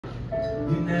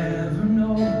You never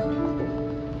know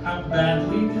how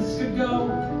badly this could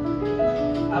go.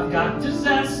 I've got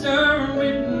disaster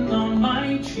written on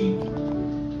my cheek.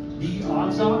 The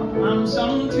odds are I'm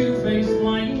some two-faced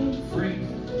lying freak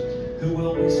who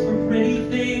will whisper pretty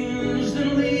things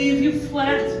and leave you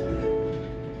flat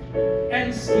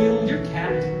and steal your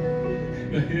cat.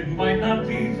 It might not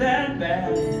be that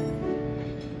bad,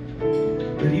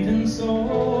 but even so,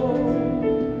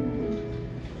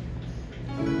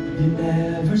 you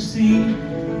never see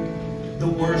the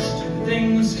worst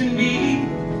things can be.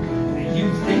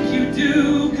 You think you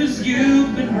do 'cause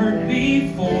you've been hurt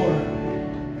before.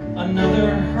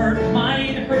 Another hurt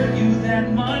might hurt you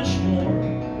that much more.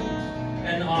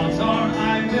 And odds are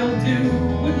I will do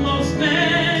what most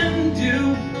men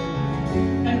do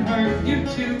and hurt you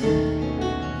too.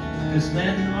 'Cause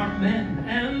men are men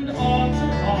and odds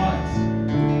are odds.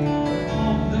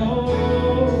 Although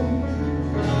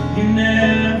you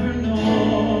never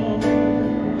know.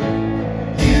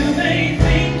 You may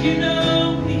think you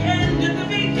know the end at the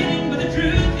beginning, but the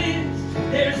truth is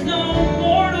there's no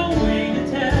mortal way to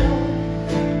tell.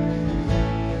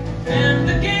 And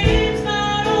the game's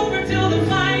not over till the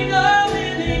final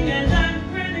inning, and I'm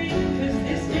grinning 'cause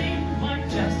this game might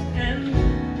just end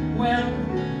well.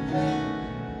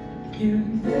 You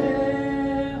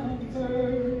never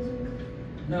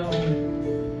know.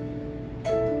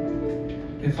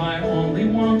 If I only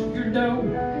want your dough,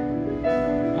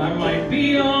 I might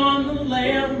be on the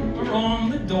lam or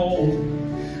on the dole,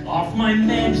 off my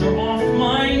meds or off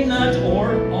my nut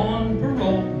or on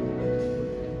parole.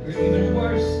 Or even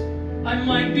worse, I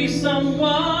might be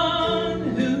someone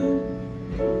who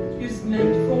is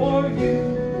meant for you.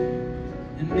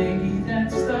 And maybe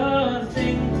that's the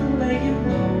thing to let you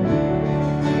know.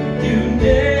 You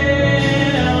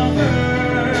never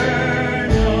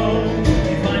know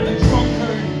if I'm a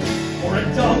drunkard or a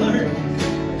dullard,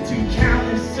 too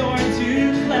callous or too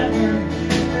clever,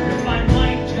 or if I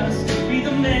might just be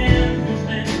the man who's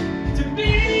meant to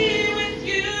be with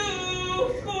you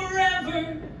forever.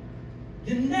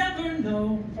 You never know.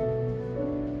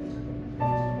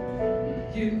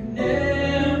 You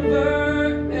never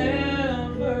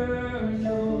ever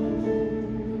know.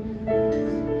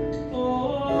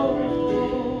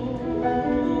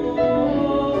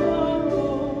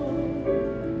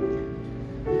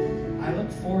 I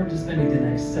look forward to spending the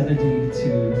next 70 to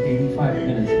 85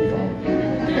 minutes with all of you.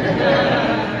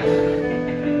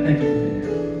 Thank you.